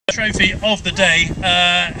Trophy of the day.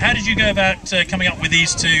 How did you go about coming up with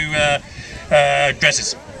these two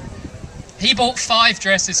dresses? He bought 5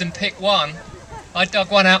 dresses and picked one. I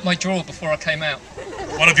dug one out my drawer before I came out.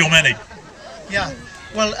 One of your many. Yeah.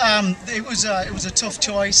 Well, it was a tough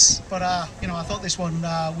choice, but you know, I thought this one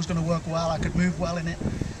was going to work well. I could move well in it.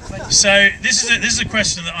 So this is a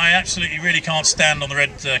question that I absolutely really can't stand on the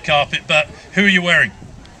red carpet. But who are you wearing?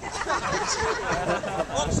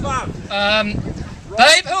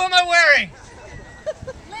 Babe, who am I wearing?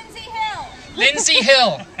 Lindsay Hill. Lindsay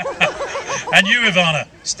Hill. And you, Ivana?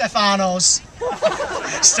 Stefanos.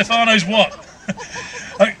 Stefano's what?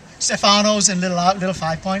 Stefanos and little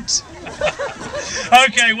 5 points.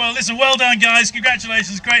 Okay, well, listen, well done, guys.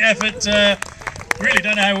 Congratulations, great effort. Really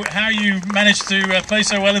don't know how you managed to play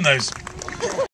so well in those.